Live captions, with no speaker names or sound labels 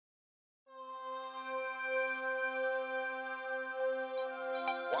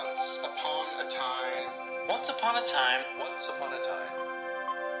time. Once upon a time. Once upon a time.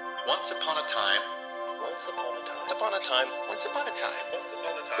 Once upon a time. Once upon a time. Once upon a time. Once upon a time.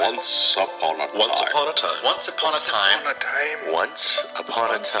 Once upon a time. Once upon a time. Once upon a time. Once upon a time. Once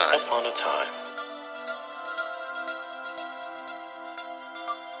upon a time. Once upon a time.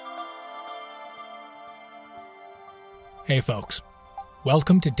 Hey folks,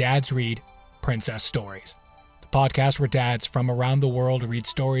 welcome to Dads Read Princess Stories, the podcast where dads from around the world read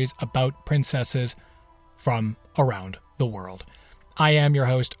stories about princesses from around the world. I am your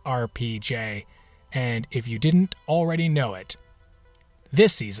host, RPJ, and if you didn't already know it,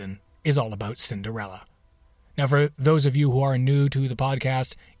 this season is all about Cinderella. Now, for those of you who are new to the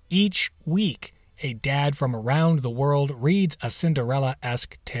podcast, each week a dad from around the world reads a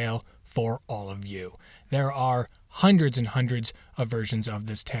Cinderella-esque tale for all of you. There are hundreds and hundreds of versions of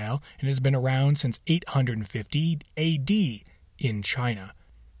this tale, and it has been around since 850 AD in China.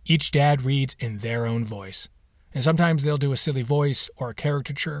 Each dad reads in their own voice, and sometimes they'll do a silly voice or a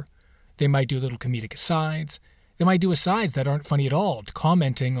caricature. They might do little comedic asides. They might do asides that aren't funny at all,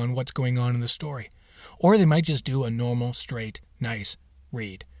 commenting on what's going on in the story. Or they might just do a normal, straight, nice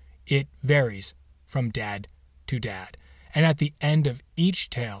read. It varies from dad to dad. And at the end of each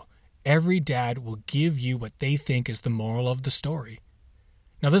tale, every dad will give you what they think is the moral of the story.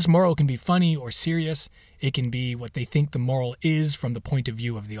 Now, this moral can be funny or serious. It can be what they think the moral is from the point of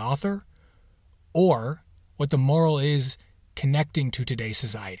view of the author, or what the moral is connecting to today's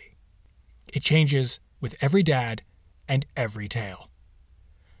society. It changes with every dad and every tale.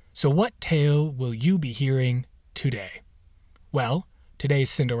 So what tale will you be hearing today? Well,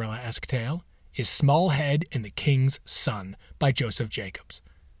 today's Cinderella-esque tale is Smallhead and the King's Son by Joseph Jacobs.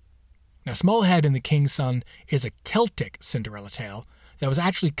 Now, Smallhead and the King's Son is a Celtic Cinderella tale that was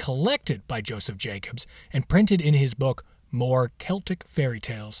actually collected by Joseph Jacobs and printed in his book More Celtic Fairy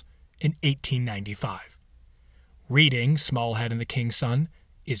Tales in 1895. Reading Smallhead and the King's Son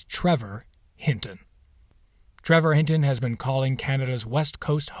is Trevor Hinton. Trevor Hinton has been calling Canada's West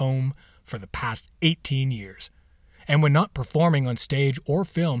Coast home for the past 18 years. And when not performing on stage or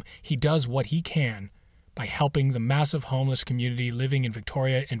film, he does what he can by helping the massive homeless community living in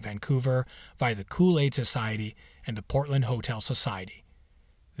Victoria and Vancouver via the Kool-Aid Society and the Portland Hotel Society.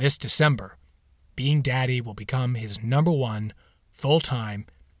 This December, being daddy will become his number one full-time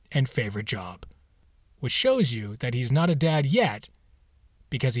and favorite job, which shows you that he's not a dad yet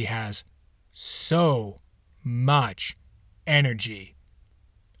because he has so much energy.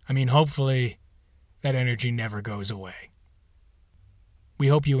 I mean, hopefully that energy never goes away. We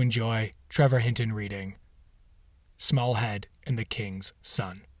hope you enjoy Trevor Hinton reading Smallhead and the King's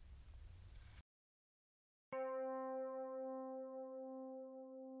Son.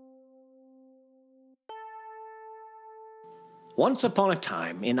 Once upon a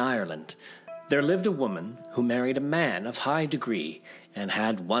time in Ireland, there lived a woman who married a man of high degree and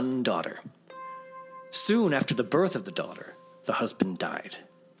had one daughter. Soon after the birth of the daughter, the husband died.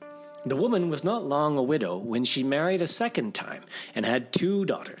 The woman was not long a widow when she married a second time and had two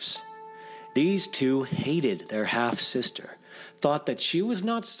daughters. These two hated their half-sister, thought that she was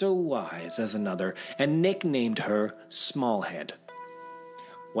not so wise as another, and nicknamed her Smallhead.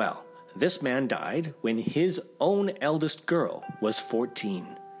 Well, this man died when his own eldest girl was 14,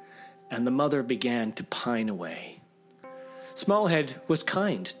 and the mother began to pine away. Smallhead was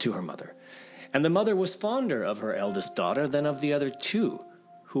kind to her mother, and the mother was fonder of her eldest daughter than of the other two,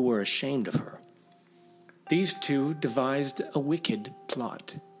 who were ashamed of her. These two devised a wicked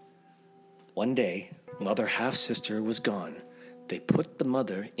plot. One day, mother half-sister was gone. They put the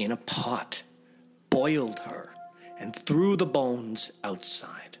mother in a pot, boiled her, and threw the bones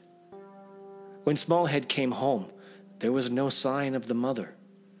outside. When Smallhead came home, there was no sign of the mother.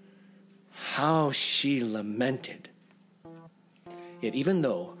 How she lamented! Yet even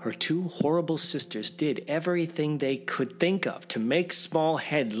though her two horrible sisters did everything they could think of to make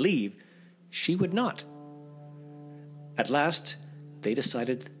Smallhead leave, she would not. At last, they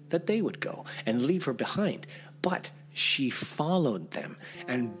decided that they would go and leave her behind, but she followed them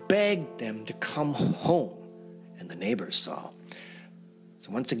and begged them to come home, and the neighbors saw.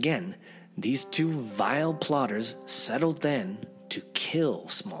 So once again, these two vile plotters settled then to kill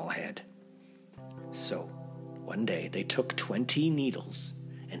Smallhead. So one day they took 20 needles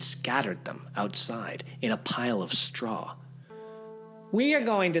and scattered them outside in a pile of straw. "We are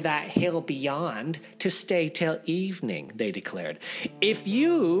going to that hill beyond to stay till evening," they declared. "If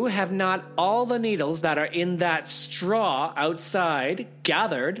you have not all the needles that are in that straw outside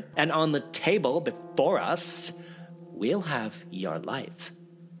gathered and on the table before us, we'll have your life."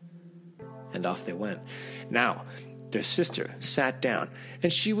 And off they went. Now, Their sister sat down,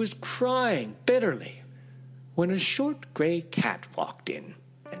 and she was crying bitterly when a short gray cat walked in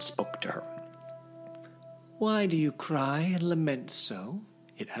and spoke to her. "Why do you cry and lament so?"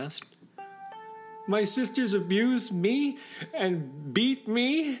 it asked. "My sisters abused me and beat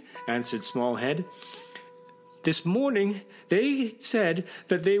me," answered Smallhead. "This morning they said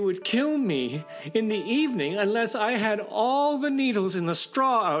that they would kill me in the evening unless I had all the needles in the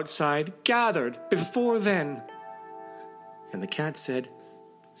straw outside gathered before then." And the cat said,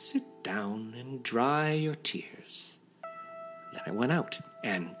 "Sit down and dry your tears." Then it went out,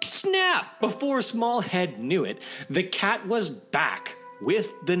 and snap! Before Smallhead knew it, the cat was back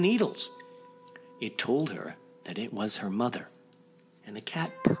with the needles. It told her that it was her mother, and the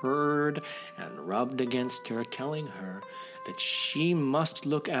cat purred and rubbed against her, telling her that she must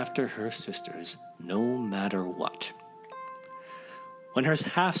look after her sisters no matter what. When her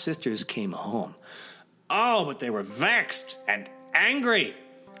half-sisters came home, but they were vexed and angry,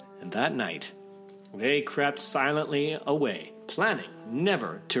 and that night they crept silently away, planning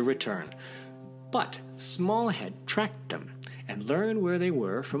never to return. But Smallhead tracked them and learned where they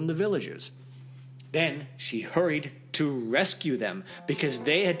were from the villagers. Then she hurried to rescue them because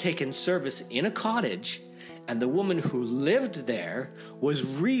they had taken service in a cottage, and the woman who lived there was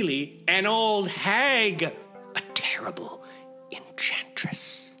really an old hag, a terrible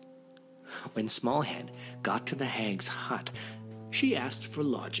enchantress. When Smallhead got to the hag's hut, she asked for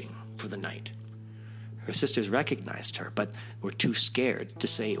lodging for the night. Her sisters recognized her, but were too scared to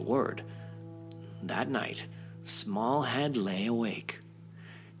say a word. That night, Smallhead lay awake.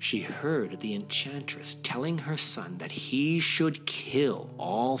 She heard the enchantress telling her son that he should kill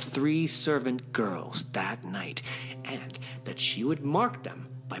all 3 servant girls that night, and that she would mark them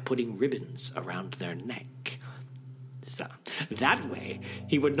by putting ribbons around their neck. So, that way,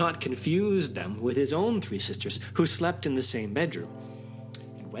 he would not confuse them with his own 3 sisters who slept in the same bedroom.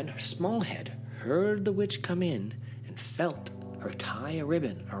 And when Smallhead heard the witch come in and felt her tie a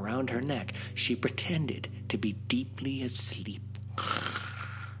ribbon around her neck, she pretended to be deeply asleep.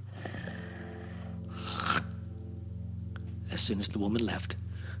 As soon as the woman left,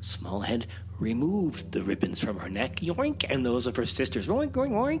 Smallhead removed the ribbons from her neck, yoink, and those of her sisters, oink,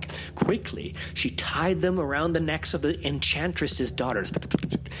 oink, oink. Quickly, she tied them around the necks of the enchantress's daughters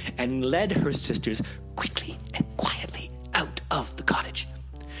and led her sisters quickly and quietly out of the cottage.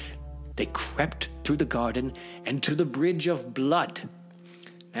 They crept through the garden and to the bridge of blood.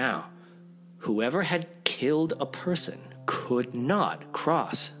 Now, whoever had killed a person could not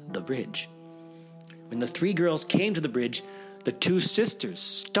cross the bridge. When the 3 girls came to the bridge, the 2 sisters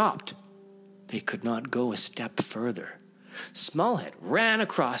stopped. They could not go a step further. Smallhead ran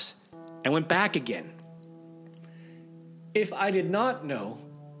across and went back again. "If I did not know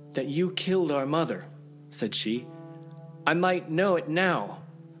that you killed our mother," said she, "I might know it now,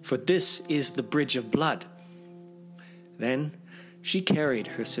 for this is the bridge of blood." Then she carried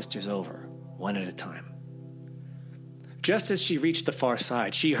her sisters over, one at a time. Just as she reached the far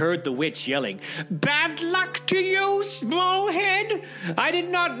side, she heard the witch yelling, "Bad luck to you, Smallhead! I did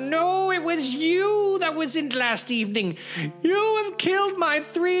not know it was you that was in last evening. You have killed my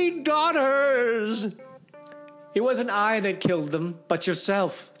 3 daughters." "It wasn't I that killed them, but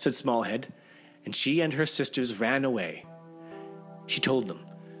yourself," said Smallhead, and she and her sisters ran away. She told them,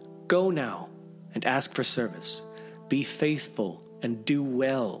 "Go now and ask for service. Be faithful and do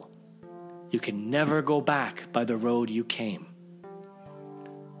well. You can never go back by the road you came."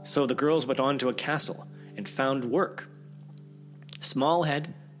 So the girls went on to a castle and found work.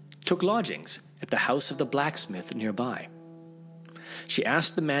 Smallhead took lodgings at the house of the blacksmith nearby. She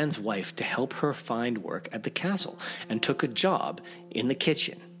asked the man's wife to help her find work at the castle and took a job in the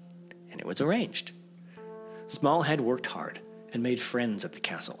kitchen, and it was arranged. Smallhead worked hard and made friends at the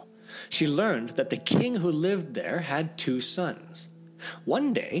castle. She learned that the king who lived there had 2 sons.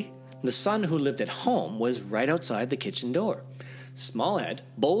 One day, the son who lived at home was right outside the kitchen door. Smallhead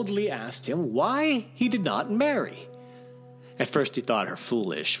boldly asked him why he did not marry. At first he thought her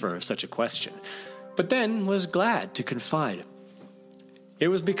foolish for such a question, but then was glad to confide. "It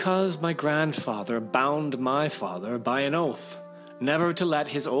was because my grandfather bound my father by an oath never to let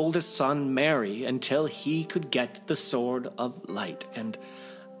his oldest son marry until he could get the Sword of Light, and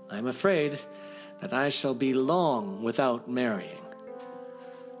I'm afraid that I shall be long without marrying."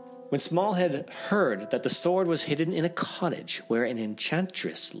 When Smallhead heard that the sword was hidden in a cottage where an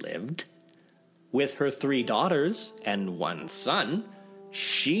enchantress lived, with her 3 daughters and 1 son,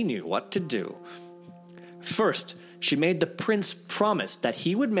 she knew what to do. First, she made the prince promise that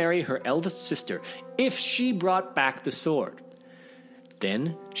he would marry her eldest sister if she brought back the sword.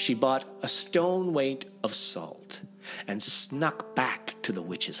 Then she bought a stone weight of salt and snuck back to the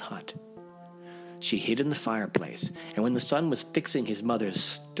witch's hut. She hid in the fireplace, and when the son was fixing his mother's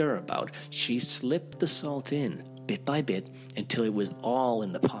stirabout, she slipped the salt in, bit by bit, until it was all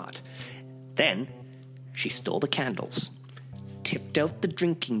in the pot. Then she stole the candles, tipped out the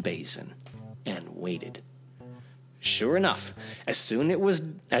drinking basin, and waited. Sure enough, as it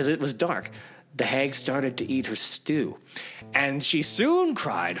was dark, the hag started to eat her stew, and she soon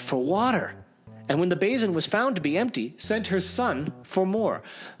cried for water, and when the basin was found to be empty, sent her son for more.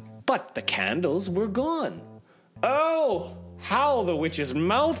 But the candles were gone. Oh, how the witch's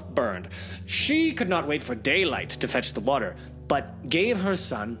mouth burned! She could not wait for daylight to fetch the water, but gave her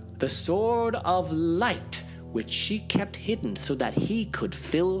son the sword of light, which she kept hidden so that he could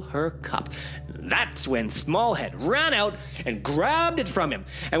fill her cup. That's when Smallhead ran out and grabbed it from him,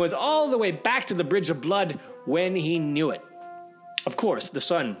 and was all the way back to the Bridge of Blood when he knew it. Of course, the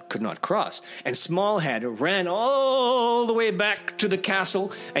son could not cross, and Smallhead ran all the way back to the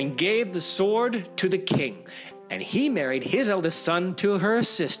castle and gave the sword to the king, and he married his eldest son to her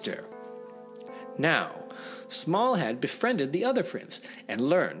sister. Now, Smallhead befriended the other prince and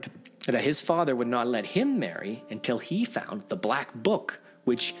learned that his father would not let him marry until he found the black book,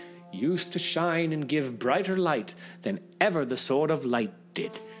 which used to shine and give brighter light than ever the sword of light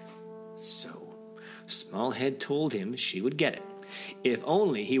did. So, Smallhead told him she would get it, if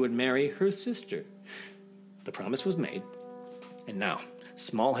only he would marry her sister. The promise was made, and now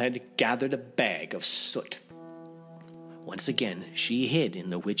Smallhead gathered a bag of soot. Once again, she hid in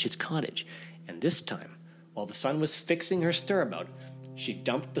the witch's cottage, and this time, while the son was fixing her stirabout, she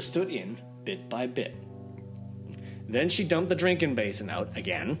dumped the soot in bit by bit. Then she dumped the drinking basin out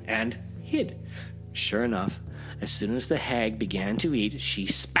again and hid. Sure enough, as soon as the hag began to eat, she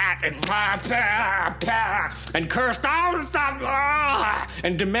spat and cursed out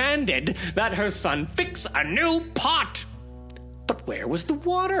and demanded that her son fix a new pot. But where was the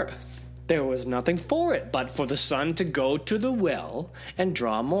water? There was nothing for it but for the son to go to the well and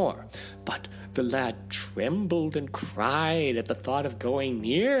draw more. But the lad trembled and cried at the thought of going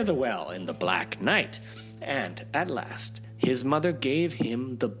near the well in the black night. And at last, his mother gave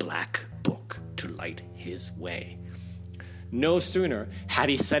him the black book to light his way. No sooner had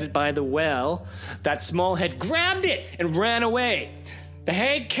he set it by the well that Smallhead grabbed it and ran away. The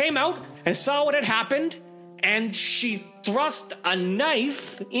hag came out and saw what had happened, and she thrust a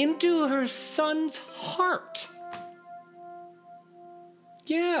knife into her son's heart.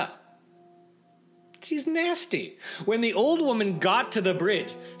 Yeah. She's nasty. When the old woman got to the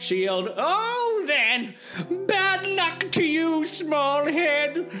bridge, she yelled, "Oh, then, bad luck to you,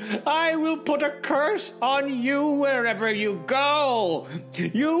 Smallhead. I will put a curse on you wherever you go.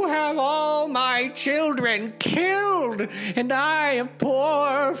 You have all my children killed, and I a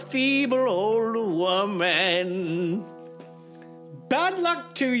poor, feeble old woman." "Bad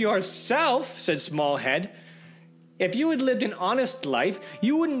luck to yourself," said Smallhead. "If you had lived an honest life,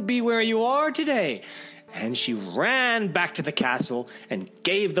 you wouldn't be where you are today." And she ran back to the castle and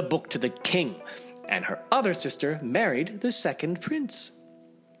gave the book to the king, and her other sister married the second prince.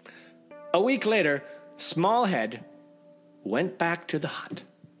 A week later, Smallhead went back to the hut,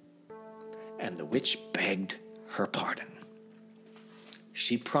 and the witch begged her pardon.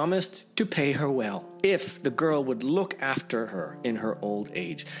 She promised to pay her well if the girl would look after her in her old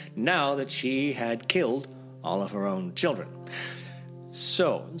age, now that she had killed all of her own children.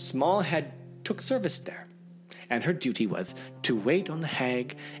 So Smallhead took service there, and her duty was to wait on the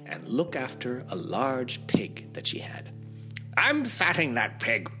hag and look after a large pig that she had. "I'm fatting that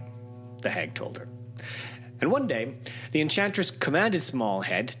pig," the hag told her. And one day, the enchantress commanded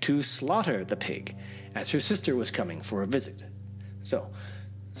Smallhead to slaughter the pig, as her sister was coming for a visit. So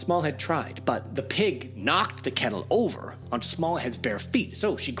Smallhead tried, but the pig knocked the kettle over onto Smallhead's bare feet.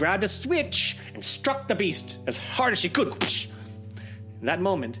 So she grabbed a switch and struck the beast as hard as she could. In that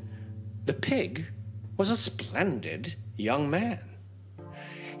moment, the pig was a splendid young man.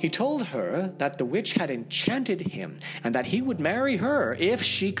 He told her that the witch had enchanted him and that he would marry her if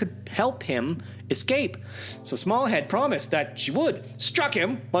she could help him escape. So Smallhead promised that she would, struck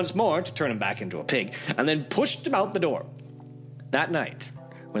him once more to turn him back into a pig, and then pushed him out the door. That night,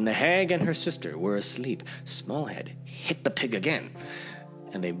 when the hag and her sister were asleep, Smallhead hit the pig again,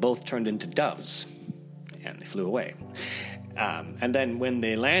 and they both turned into doves, and they flew away. And then when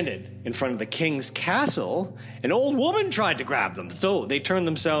they landed in front of the king's castle, an old woman tried to grab them. So they turned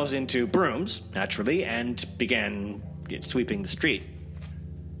themselves into brooms, naturally, and began sweeping the street.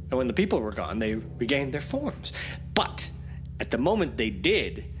 And when the people were gone, they regained their forms. But at the moment they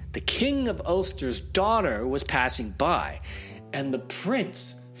did, the king of Ulster's daughter was passing by, and the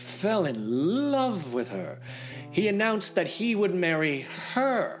prince fell in love with her. he announced that he would marry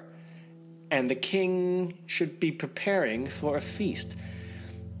her, and the king should be preparing for a feast.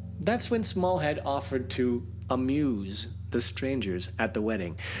 That's when Smallhead offered to amuse the strangers at the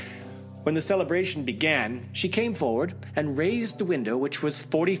wedding. When the celebration began, she came forward and raised the window, which was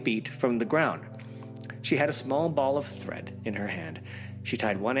 40 feet from the ground. She had a small ball of thread in her hand. She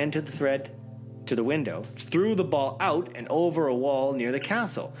tied one end to the thread to the window, threw the ball out and over a wall near the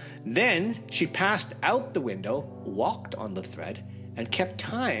castle. Then she passed out the window, walked on the thread, and kept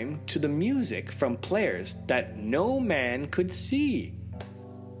time to the music from players that no man could see.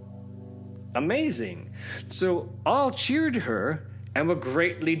 Amazing. So all cheered her and were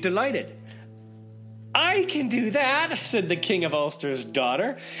greatly delighted. "I can do that," said the King of Ulster's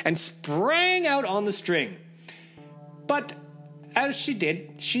daughter, and sprang out on the string. But as she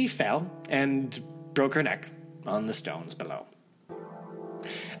did, she fell and broke her neck on the stones below.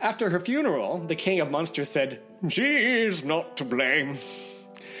 After her funeral, the King of Munster said, "She's not to blame."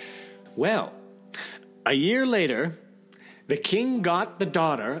 Well, a year later, the king got the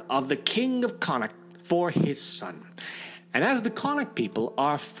daughter of the King of Connacht for his son. And as the Connacht people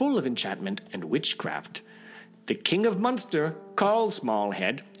are full of enchantment and witchcraft, the King of Munster called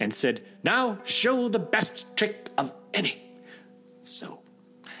Smallhead and said, "Now show the best trick of any." So,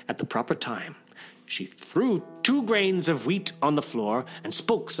 at the proper time, she threw 2 grains of wheat on the floor and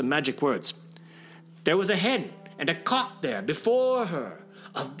spoke some magic words. There was a hen and a cock there before her,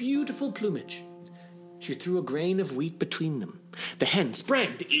 of beautiful plumage. She threw a grain of wheat between them. The hen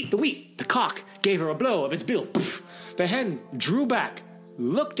sprang to eat the wheat. The cock gave her a blow of its bill. Poof! The hen drew back,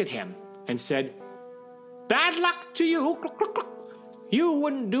 looked at him, and said, "Bad luck to you. You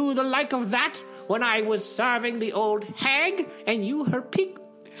wouldn't do the like of that when I was serving the old hag and you her pig.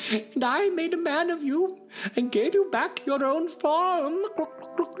 And I made a man of you and gave you back your own form."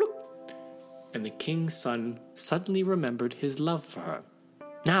 And the king's son suddenly remembered his love for her.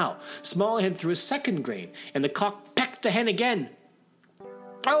 Now, Smallhead threw a second grain, and the cock pecked the hen again.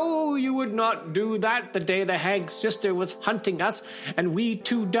 "Oh, you would not do that the day the hag's sister was hunting us, and we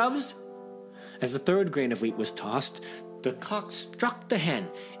 2 doves." As the third grain of wheat was tossed, the cock struck the hen,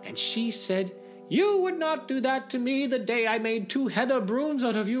 and she said, "You would not do that to me the day I made 2 heather brooms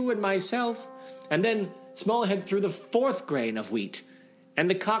out of you and myself." And then Smallhead threw the 4th grain of wheat, and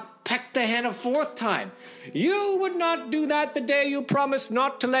the cock pecked the hen a 4th time. "You would not do that the day you promised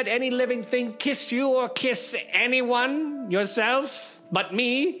not to let any living thing kiss you or kiss anyone yourself but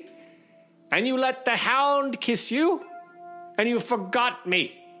me. And you let the hound kiss you, and you forgot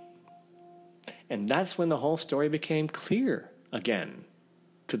me." And that's when the whole story became clear again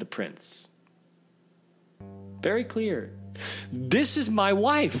to the prince. Very clear. "This is my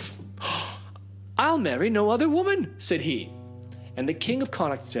wife. I'll marry no other woman," said he. And the King of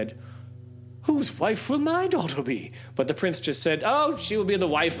Connacht said, "Whose wife will my daughter be?" But the prince just said, "Oh, she will be the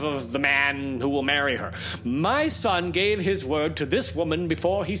wife of the man who will marry her. My son gave his word to this woman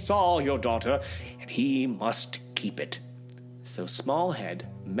before he saw your daughter, and he must keep it." So Smallhead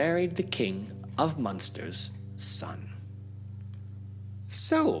married the King of Munster's son.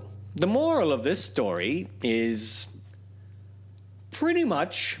 So, the moral of this story is pretty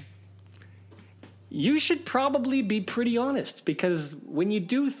much, you should probably be pretty honest, because when you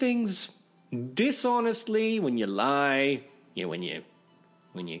do things dishonestly, when you lie, when you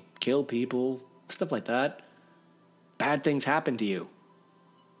kill people, stuff like that, bad things happen to you.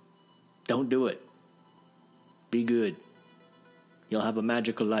 Don't do it. Be good. You'll have a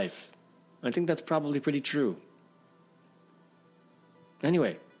magical life. I think that's probably pretty true.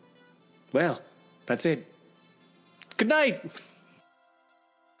 Anyway, well, that's it. Good night.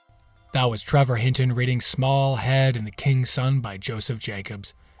 That was Trevor Hinton reading Smallhead and the King's Son by Joseph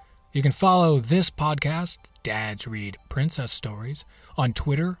Jacobs. You can follow this podcast, Dads Read Princess Stories, on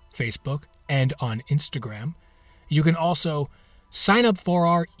Twitter, Facebook, and on Instagram. You can also sign up for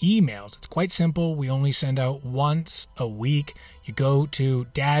our emails. It's quite simple. We only send out once a week. You go to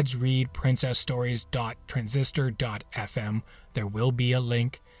dadsreadprincessstories.transistor.fm. There will be a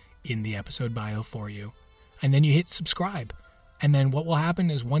link in the episode bio for you. And then you hit subscribe. And then what will happen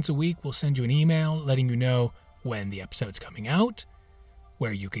is once a week, we'll send you an email letting you know when the episode's coming out,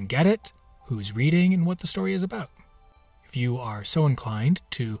 where you can get it, who's reading, and what the story is about. If you are so inclined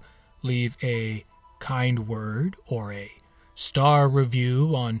to leave a kind word or a star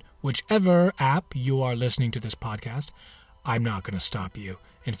review on whichever app you are listening to this podcast, I'm not going to stop you.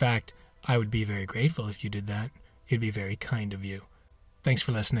 In fact, I would be very grateful if you did that. It'd be very kind of you. Thanks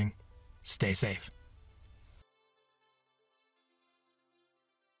for listening. Stay safe.